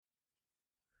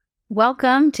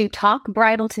Welcome to Talk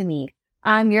Bridal to Me.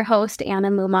 I'm your host, Anna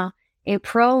Muma, a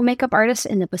pro makeup artist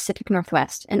in the Pacific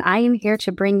Northwest, and I am here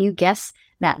to bring you guests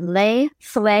that lay,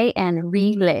 slay, and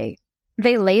relay.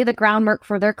 They lay the groundwork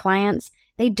for their clients,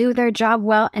 they do their job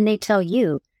well, and they tell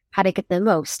you how to get the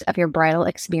most of your bridal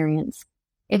experience.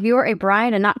 If you're a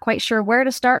bride and not quite sure where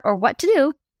to start or what to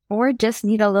do, or just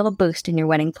need a little boost in your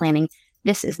wedding planning,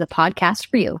 this is the podcast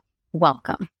for you.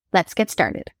 Welcome. Let's get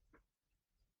started.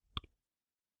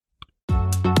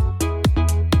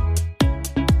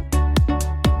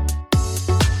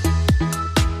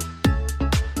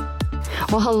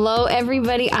 Well, hello,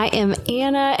 everybody. I am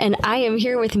Anna, and I am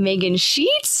here with Meaghan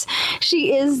Sheets.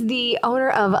 She is the owner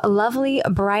of Lovely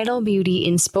Bridal Beauty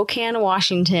in Spokane,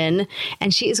 Washington,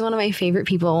 and she is one of my favorite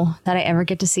people that I ever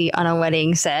get to see on a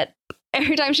wedding set.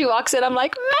 Every time she walks in, I'm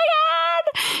like,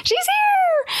 Meaghan, she's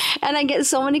here! And I get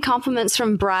so many compliments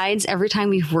from brides every time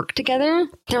we've worked together.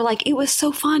 They're like, it was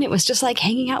so fun. It was just like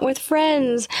hanging out with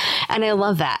friends. And I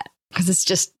love that because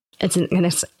it's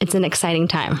an exciting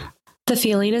time. The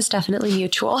feeling is definitely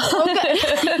mutual.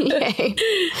 Oh, yay.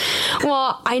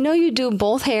 Well, I know you do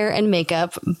both hair and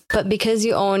makeup, but because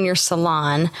you own your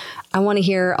salon, I want to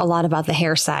hear a lot about the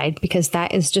hair side because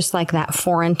that is just like that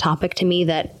foreign topic to me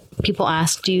that people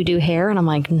ask, do you do hair? And I'm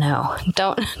like, no,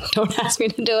 don't ask me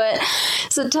to do it.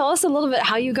 So tell us a little bit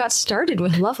how you got started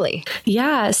with Lovely.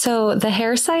 Yeah. So the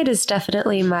hair side is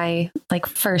definitely my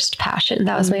first passion.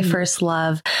 That was my first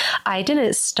love. I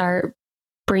didn't start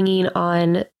bringing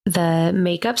on the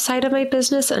makeup side of my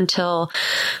business until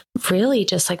really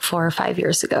just 4 or 5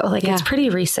 years ago. It's pretty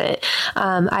recent.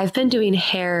 I've been doing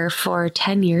hair for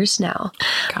 10 years now.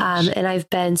 And I've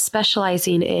been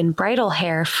specializing in bridal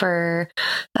hair for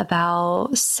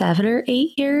about 7 or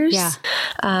 8 years. Yeah.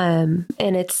 And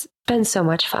it's been so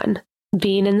much fun.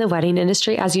 Being in the wedding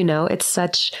industry, as you know, it's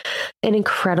such an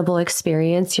incredible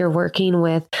experience. You're working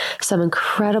with some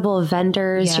incredible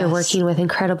vendors. Yes. You're working with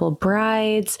incredible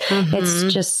brides. Mm-hmm. It's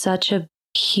just such a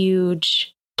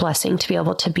huge blessing to be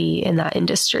able to be in that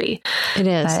industry. It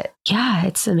is. But yeah,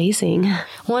 it's amazing.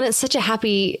 Well, and it's such a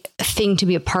happy thing to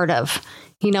be a part of.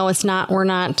 You know, we're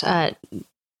not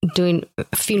doing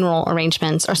funeral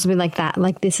arrangements or something like that.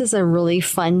 This is a really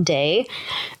fun day.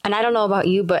 And I don't know about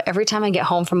you, but every time I get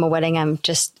home from a wedding, I'm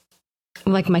just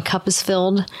my cup is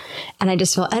filled and I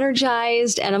just feel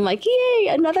energized and I'm like, yay,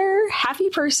 another happy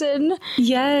person.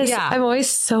 Yes. Yeah. I'm always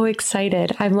so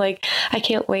excited. I'm like, I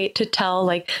can't wait to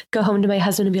go home to my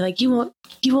husband and be like, you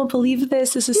won't believe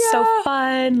this. This is so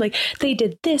fun. They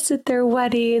did this at their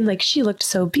wedding. She looked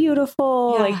so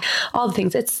beautiful. All the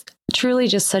things. It's truly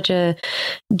just such a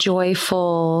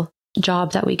joyful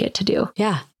job that we get to do.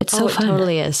 Yeah. It's so fun. It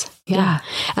totally is. Yeah.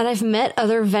 And I've met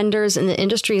other vendors in the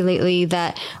industry lately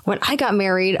that when I got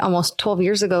married almost 12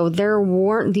 years ago, there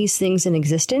weren't these things in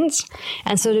existence.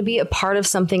 And so to be a part of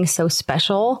something so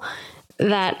special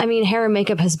that, hair and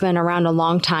makeup has been around a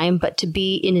long time, but to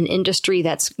be in an industry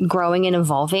that's growing and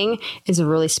evolving is a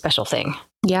really special thing.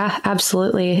 Yeah,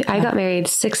 absolutely. Yeah. I got married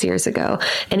 6 years ago.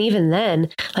 And even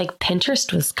then,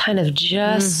 Pinterest was kind of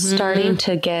just starting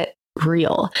to get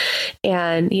real.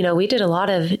 And, we did a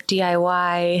lot of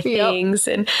DIY things.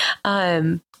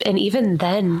 And even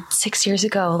then 6 years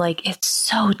ago, it's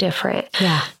so different.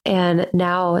 Yeah. And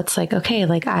now it's okay,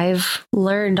 I've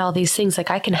learned all these things.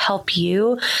 I can help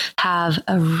you have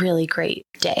a really great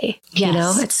day.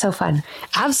 Yes. It's so fun.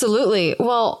 Absolutely.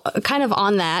 Well, kind of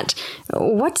on that,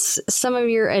 what's some of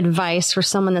your advice for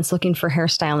someone that's looking for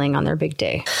hairstyling on their big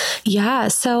day? Yeah.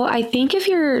 So I think if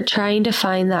you're trying to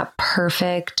find that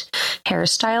perfect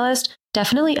hairstylist,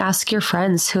 definitely ask your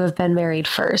friends who have been married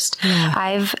first. Yeah.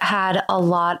 I've had a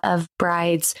lot of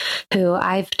brides who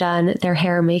I've done their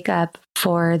hair and makeup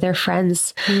for their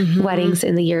friends' weddings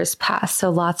in the years past.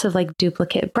 So lots of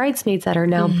duplicate bridesmaids that are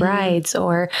now brides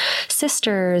or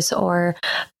sisters or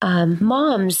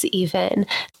moms even.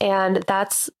 And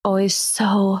that's always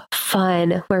so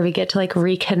fun where we get to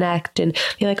reconnect and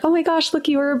be like, oh my gosh, look,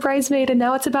 you were a bridesmaid and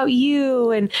now it's about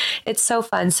you. And it's so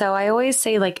fun. So I always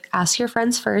say ask your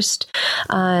friends first.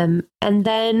 And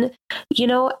then,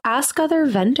 ask other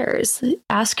vendors,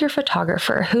 ask your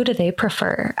photographer, who do they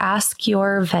prefer? Ask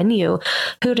your venue,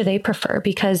 who do they prefer?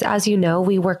 Because as you know,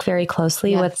 we work very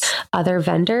closely with other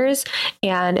vendors.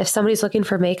 And if somebody's looking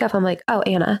for makeup, I'm like, oh,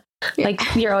 Anna,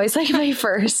 you're always my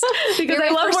first because I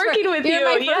love working with you.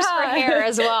 You're my first for hair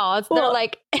as well. They're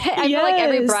I feel like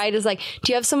every bride is do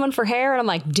you have someone for hair? And I'm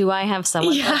like, do I have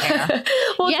someone for hair?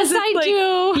 Well, yes, I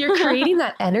do. You're creating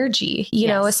that energy, you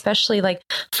know, especially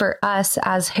for us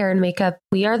as hair and makeup,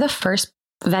 we are the first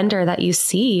vendor that you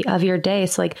see of your day.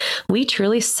 So like we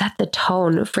truly set the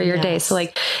tone for your day. So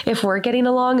like if we're getting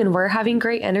along and we're having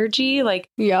great energy, like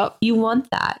you want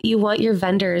that. You want your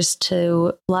vendors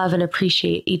to love and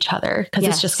appreciate each other because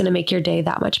it's just going to make your day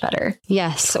that much better.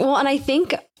 Yes. Well, and I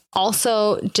think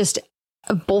also just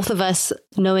both of us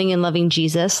knowing and loving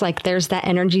Jesus, like there's that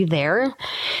energy there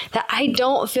that I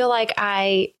don't feel like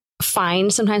I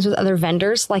find sometimes with other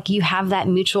vendors. Like you have that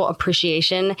mutual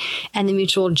appreciation and the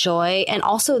mutual joy and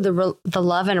also the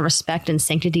love and respect and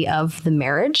sanctity of the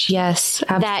marriage. Yes,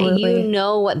 absolutely. That you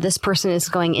know what this person is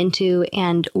going into,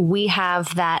 and we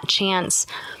have that chance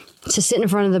to sit in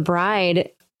front of the bride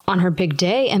on her big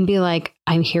day and be like,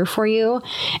 I'm here for you.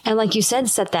 And like you said,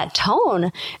 set that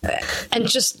tone and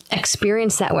just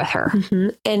experience that with her. Mm-hmm.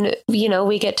 And, you know,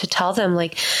 we get to tell them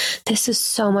like, this is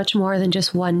so much more than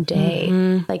just one day.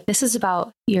 Mm-hmm. Like this is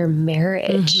about your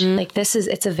marriage. Mm-hmm. Like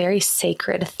it's a very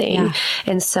sacred thing. Yeah.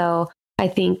 And so I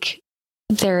think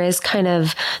there is kind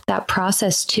of that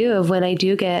process too of when I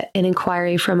do get an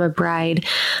inquiry from a bride,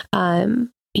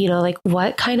 you know, like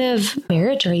what kind of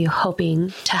marriage are you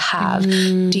hoping to have?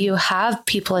 Do you have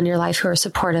people in your life who are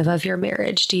supportive of your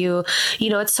marriage? Do you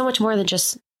know, it's so much more than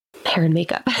just hair and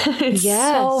makeup. It's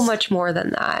so much more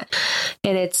than that.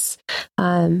 And it's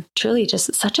truly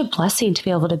just such a blessing to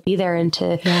be able to be there and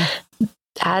to,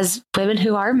 as women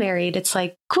who are married, it's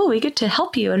like, cool, we get to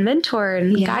help you and mentor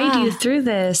and guide you through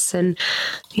this. And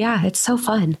it's so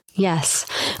fun. Yes.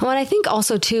 Well, and I think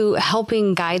also too,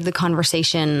 helping guide the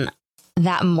conversation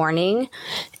that morning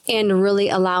and really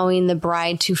allowing the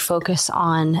bride to focus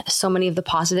on so many of the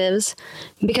positives,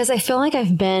 because I feel like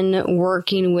I've been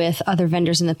working with other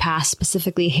vendors in the past,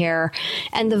 specifically hair,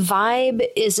 and the vibe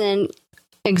isn't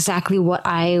exactly what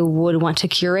I would want to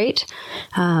curate.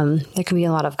 There can be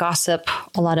a lot of gossip,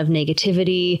 a lot of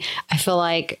negativity. I feel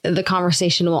like the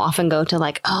conversation will often go to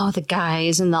like, oh, the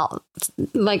guys, and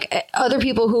like other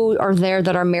people who are there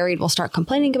that are married will start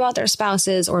complaining about their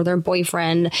spouses or their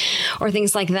boyfriend or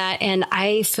things like that. And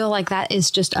I feel like that is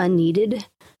just unneeded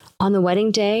on the wedding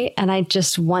day. And I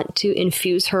just want to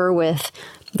infuse her with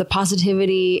the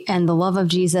positivity and the love of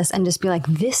Jesus and just be like,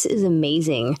 this is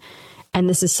amazing. And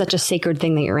this is such a sacred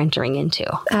thing that you're entering into.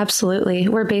 Absolutely.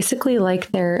 We're basically like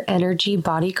their energy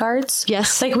bodyguards.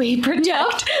 Yes. Like we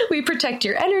protect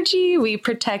your energy. We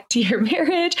protect your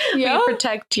marriage. Yeah. We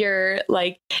protect your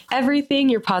like everything,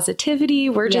 your positivity.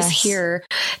 We're just here.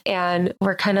 And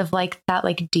we're kind of like that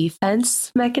like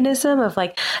defense mechanism of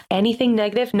like anything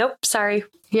negative. Nope. Sorry.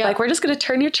 Yeah. Like we're just going to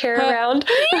turn your chair around.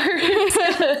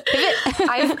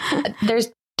 There's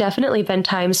definitely been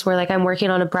times where like I'm working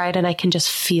on a bride and I can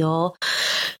just feel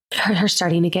her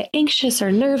starting to get anxious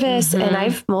or nervous. Mm-hmm. And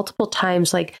I've multiple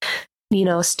times like, you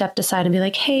know, stepped aside and be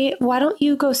like, hey, why don't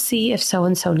you go see if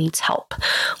so-and-so needs help?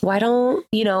 Why don't,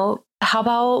 you know, how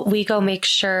about we go make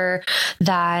sure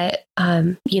that,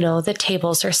 you know, the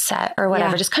tables are set or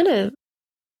whatever, just kind of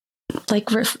like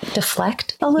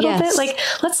deflect a little bit. Like,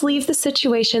 let's leave the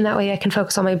situation. That way I can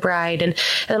focus on my bride and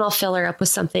then I'll fill her up with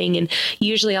something. And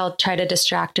usually I'll try to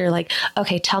distract her. Like,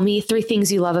 okay, tell me 3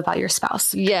 things you love about your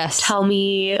spouse. Yes. Tell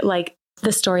me like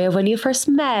the story of when you first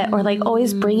met, or like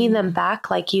always bringing them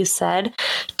back, like you said,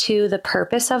 to the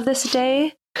purpose of this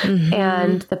day. Mm-hmm.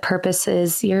 And the purpose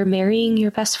is you're marrying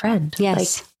your best friend.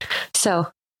 Yes. Like,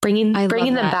 so bringing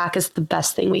them back is the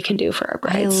best thing we can do for our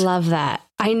brides. I love that.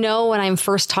 I know when I'm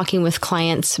first talking with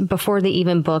clients before they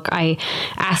even book, I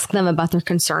ask them about their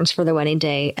concerns for the wedding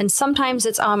day. And sometimes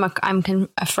it's, I'm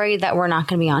afraid that we're not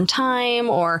going to be on time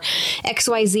or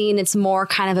XYZ. And it's more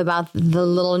kind of about the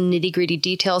little nitty gritty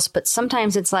details. But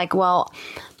sometimes it's like, well,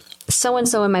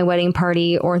 so-and-so in my wedding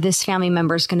party or this family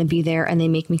member is going to be there and they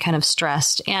make me kind of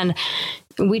stressed. And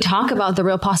we talk about the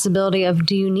real possibility of,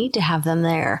 do you need to have them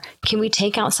there? Can we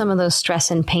take out some of those stress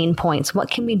and pain points?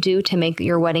 What can we do to make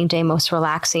your wedding day most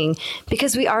relaxing?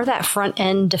 Because we are that front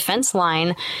end defense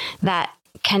line that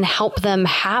can help them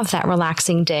have that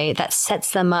relaxing day that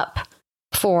sets them up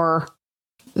for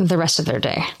the rest of their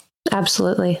day.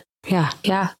 Absolutely. Yeah.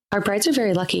 Yeah. Our brides are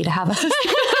very lucky to have us.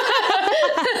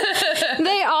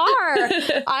 They are.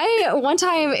 One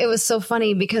time it was so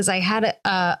funny because I had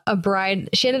a bride.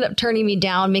 She ended up turning me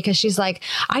down because she's like,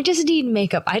 I just need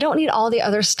makeup. I don't need all the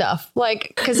other stuff.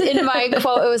 Like, because in my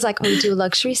quote, it was like, we do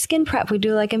luxury skin prep. We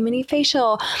do like a mini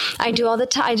facial. I do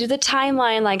I do the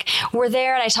timeline. Like, we're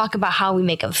there and I talk about how we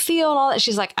make them feel and all that.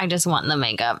 She's like, I just want the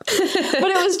makeup. But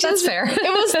it was just fair. It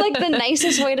was like the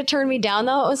nicest way to turn me down,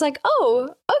 though. It was like, oh,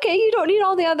 okay, you don't need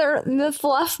all the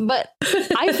fluff, but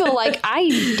I feel like I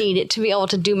need it to be able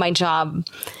to do my job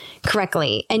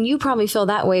correctly. And you probably feel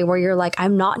that way where you're like,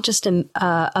 I'm not just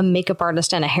a makeup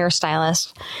artist and a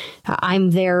hairstylist.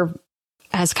 I'm there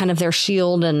as kind of their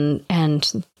shield and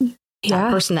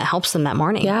that person that helps them that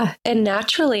morning. Yeah. And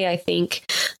naturally, I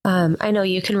think, I know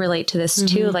you can relate to this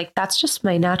too. Like, that's just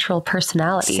my natural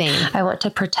personality. Same. I want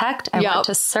to protect. I want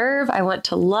to serve. I want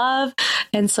to love.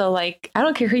 And so, like, I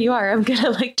don't care who you are. I'm going to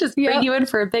like just bring you in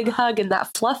for a big hug, and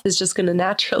that fluff is just going to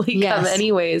naturally come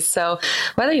anyways. So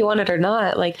whether you want it or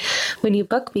not, like when you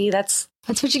book me, that's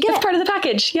what you get. It's part of the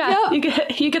package. Yeah. You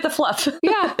get the fluff.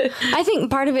 Yeah. I think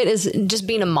part of it is just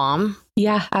being a mom.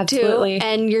 Yeah, absolutely. Too.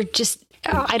 And you're just,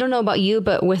 I don't know about you,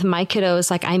 but with my kiddos,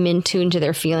 like I'm in tune to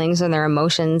their feelings and their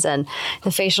emotions and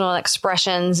the facial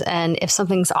expressions. And if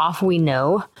something's off, we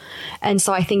know. And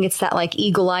so I think it's that like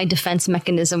eagle-eye defense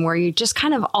mechanism where you just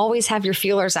kind of always have your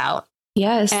feelers out.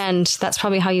 Yes. And that's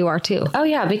probably how you are too. Oh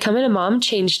yeah. Becoming a mom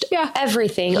changed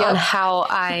everything on how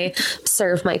I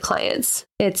serve my clients.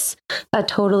 It's a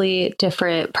totally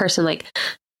different person. Like,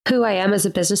 who I am as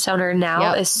a business owner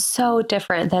now is so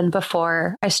different than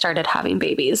before I started having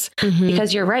babies,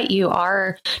 because you're right. You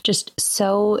are just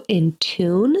so in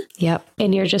tune. Yep.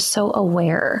 And you're just so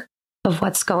aware of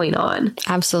what's going on.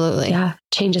 Absolutely. Yeah.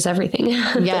 Changes everything.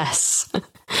 Yes.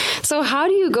 So how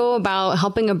do you go about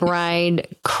helping a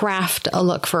bride craft a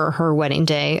look for her wedding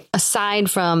day? Aside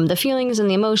from the feelings and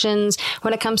the emotions,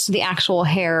 when it comes to the actual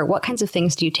hair, what kinds of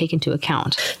things do you take into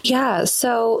account? Yeah.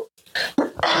 So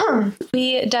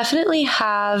we definitely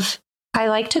have, I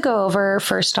like to go over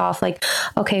first off, like,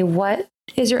 okay, what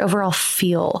is your overall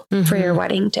feel for your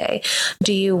wedding day?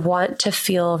 Do you want to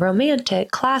feel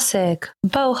romantic, classic,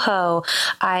 boho?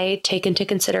 I take into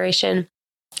consideration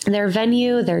their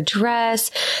venue, their dress,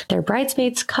 their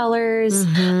bridesmaids' colors.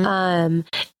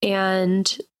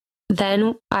 And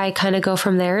then I kind of go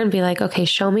from there and be like, okay,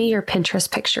 show me your Pinterest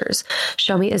pictures.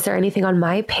 Show me, is there anything on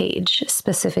my page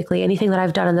specifically, anything that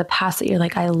I've done in the past that you're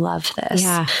like, I love this.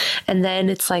 Yeah. And then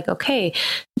it's like, okay,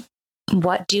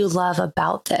 what do you love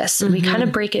about this? And we kind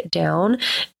of break it down,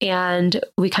 and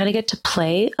we kind of get to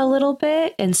play a little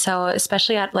bit. And so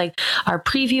especially at like our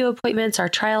preview appointments, our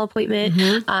trial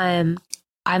appointment,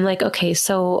 I'm like, okay,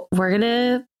 so we're going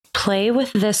to play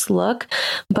with this look,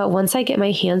 but once I get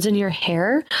my hands in your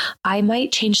hair, I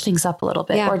might change things up a little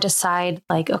bit or decide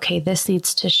like, okay, this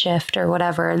needs to shift or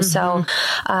whatever. And so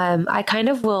I kind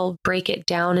of will break it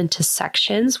down into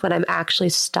sections when I'm actually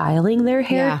styling their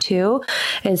hair too.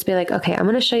 And it's be like, okay, I'm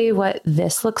going to show you what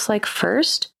this looks like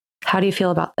first. How do you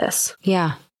feel about this?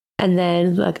 Yeah. And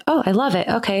then like, oh, I love it.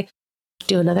 Okay.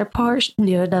 Do another portion.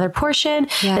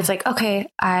 Yeah. It's like, okay,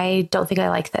 I don't think I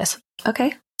like this.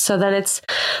 Okay. So then it's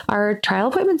our trial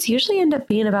appointments usually end up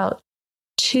being about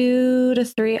 2 to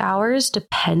 3 hours,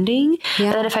 depending. Yeah.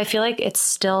 And then if I feel like it's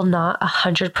still not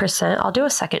 100%, I'll do a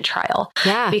second trial.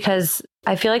 Yeah. Because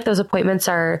I feel like those appointments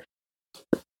are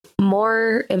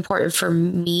more important for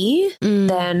me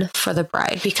than for the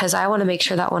bride, because I want to make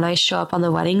sure that when I show up on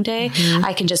the wedding day,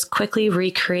 I can just quickly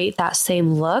recreate that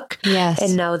same look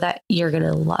and know that you're going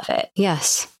to love it.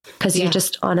 Yes. Because you're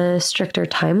just on a stricter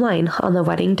timeline on the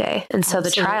wedding day. And so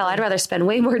the trial, I'd rather spend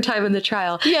way more time in the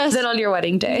trial than on your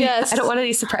wedding day. Yes. I don't want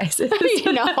any surprises.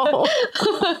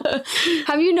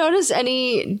 Have you noticed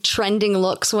any trending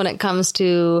looks when it comes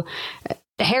to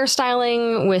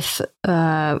hairstyling with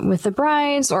the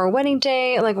brides or wedding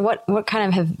day? Like what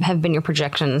kind of have been your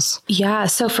projections? Yeah.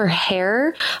 So for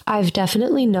hair, I've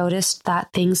definitely noticed that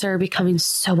things are becoming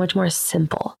so much more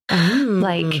simple.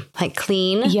 Like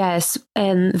clean. Yes.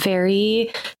 And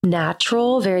very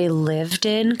natural, very lived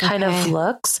in kind of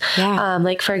looks. Yeah.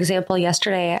 Like for example,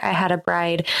 yesterday I had a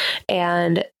bride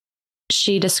and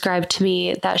she described to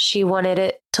me that she wanted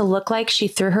it to look like she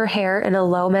threw her hair in a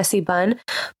low, messy bun,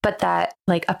 but that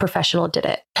like a professional did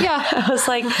it. Yeah. I was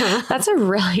like, that's a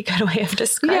really good way of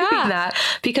describing that,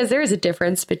 because there is a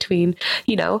difference between,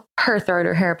 her throwing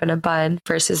her hair up in a bun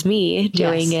versus me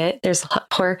doing it. There's a lot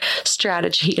more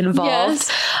strategy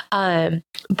involved. Yes.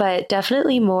 But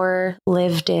definitely more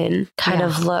lived in kind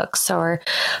of looks, or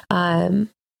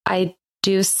I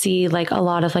do see like a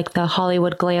lot of like the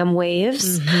Hollywood glam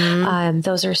waves.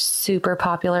 Those are super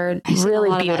popular,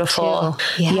 really beautiful.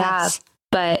 Yes. Yeah.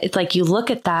 But it's like you look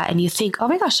at that and you think, oh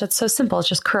my gosh, that's so simple. It's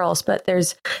just curls. But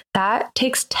that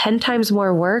takes 10 times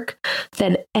more work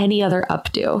than any other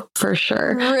updo for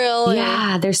sure. Really?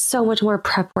 Yeah. There's so much more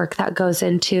prep work that goes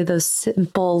into those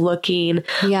simple looking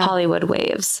Hollywood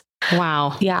waves.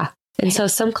 Wow. Yeah. And so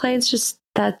some clients just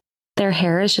their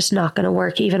hair is just not going to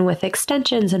work even with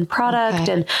extensions and product.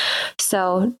 And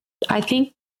so I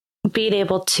think being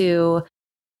able to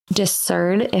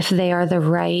discern if they are the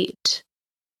right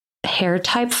hair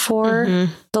type for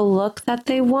the look that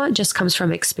they want just comes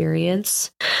from experience.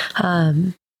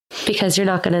 because you're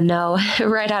not going to know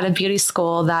right out of beauty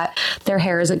school that their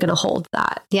hair isn't going to hold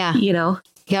that. Yeah. You know?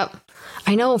 Yep.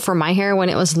 I know for my hair, when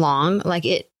it was long, like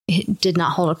it did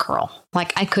not hold a curl.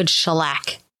 Like I could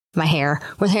shellac my hair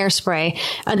with hairspray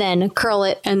and then curl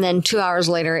it. And then 2 hours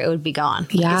later, it would be gone.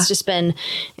 Yeah. It's just been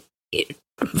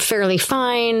fairly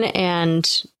fine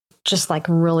and just like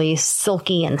really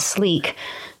silky and sleek.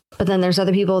 But then there's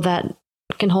other people that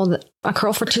can hold a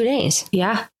curl for 2 days.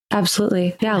 Yeah.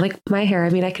 Absolutely. Yeah. Like my hair. I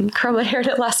mean, I can curl my hair and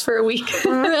it lasts for a week.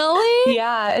 Really?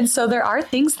 Yeah. And so there are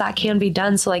things that can be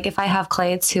done. So like if I have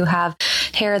clients who have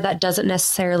hair that doesn't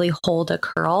necessarily hold a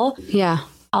curl, yeah,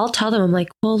 I'll tell them, I'm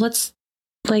like, well, let's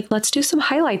do some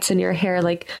highlights in your hair.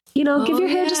 Like, you know, give your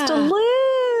hair just a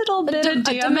little bit of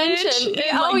dimension.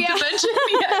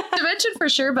 Dimension for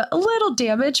sure, but a little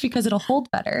damage because it'll hold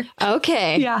better.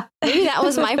 Okay. Yeah. Maybe that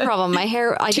was my problem. My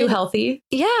hair, too healthy.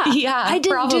 Yeah. Yeah. I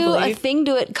didn't do a thing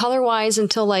to it color wise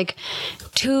until like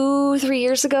 2-3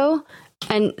 years ago.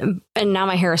 And now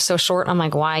my hair is so short. I'm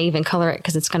like, why even color it?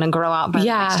 Because it's going to grow out by the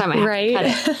next time I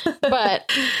have to cut it.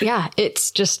 But yeah,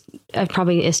 it's just, it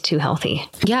probably is too healthy.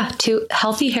 Yeah. Too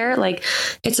healthy hair. Like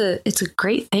it's a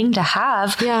great thing to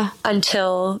have. Yeah.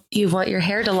 Until you want your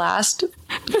hair to last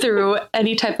through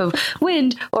any type of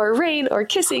wind or rain or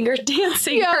kissing or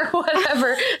dancing or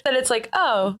whatever. Then it's like,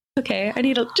 oh, okay, I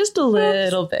need just a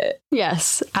little bit.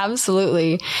 Yes,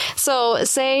 absolutely. So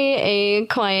say a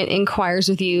client inquires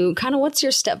with you, kind of what's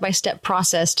your step-by-step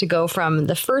process to go from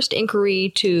the first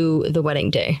inquiry to the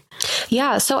wedding day?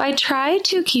 Yeah, so I try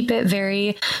to keep it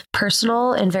very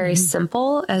personal and very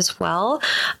simple as well.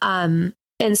 And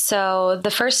so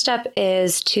the first step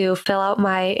is to fill out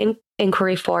my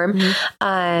inquiry form.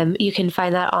 You can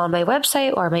find that on my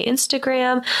website or my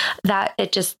Instagram. That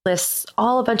it just lists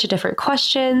a bunch of different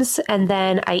questions, and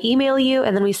then I email you,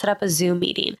 and then we set up a Zoom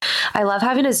meeting. I love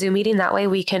having a Zoom meeting. That way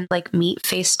we can like meet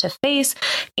face to face,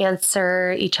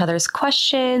 answer each other's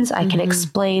questions. I can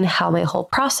explain how my whole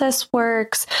process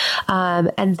works.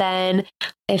 And then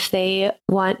if they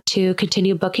want to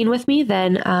continue booking with me,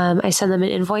 then I send them an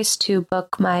invoice to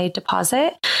book my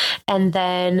deposit. And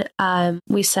then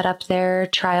we set up their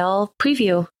trial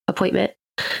preview appointment.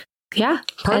 Yeah.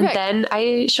 Perfect. And then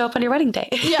I show up on your wedding day.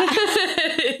 Yeah.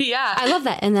 Yeah. I love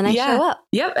that. And then I show up.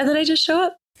 Yep. And then I just show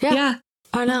up. Yeah.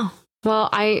 I know. Well,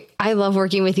 I love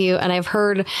working with you. And I've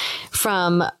heard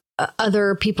from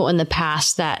other people in the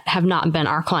past that have not been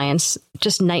our clients,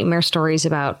 just nightmare stories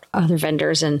about other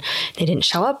vendors and they didn't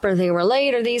show up or they were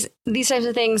late or these types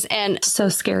of things. And so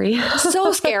scary.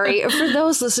 So scary. For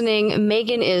those listening,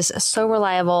 Meaghan is so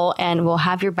reliable and will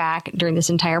have your back during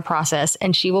this entire process.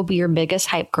 And she will be your biggest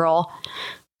hype girl.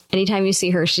 Anytime you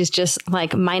see her, she's just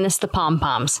like minus the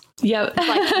pom-poms. Yep.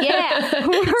 Like, yeah.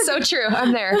 So true.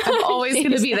 I'm there. I'm always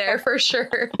going to be there for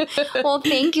sure. Well,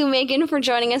 thank you, Meaghan, for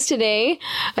joining us today.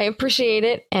 I appreciate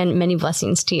it. And many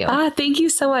blessings to you. Thank you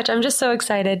so much. I'm just so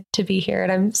excited to be here.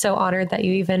 And I'm so honored that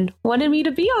you even wanted me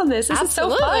to be on this. This is so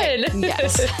fun.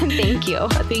 Yes. Thank you.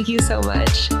 Thank you so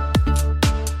much.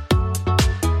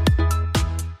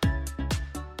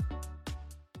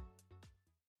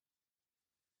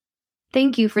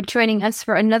 Thank you for joining us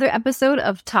for another episode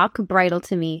of Talk Bridal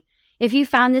to Me. If you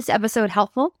found this episode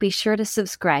helpful, be sure to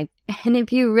subscribe. And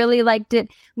if you really liked it,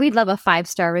 we'd love a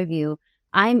 5-star review.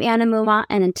 I'm Anna Meaghan,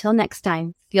 and until next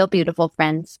time, feel beautiful,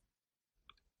 friends.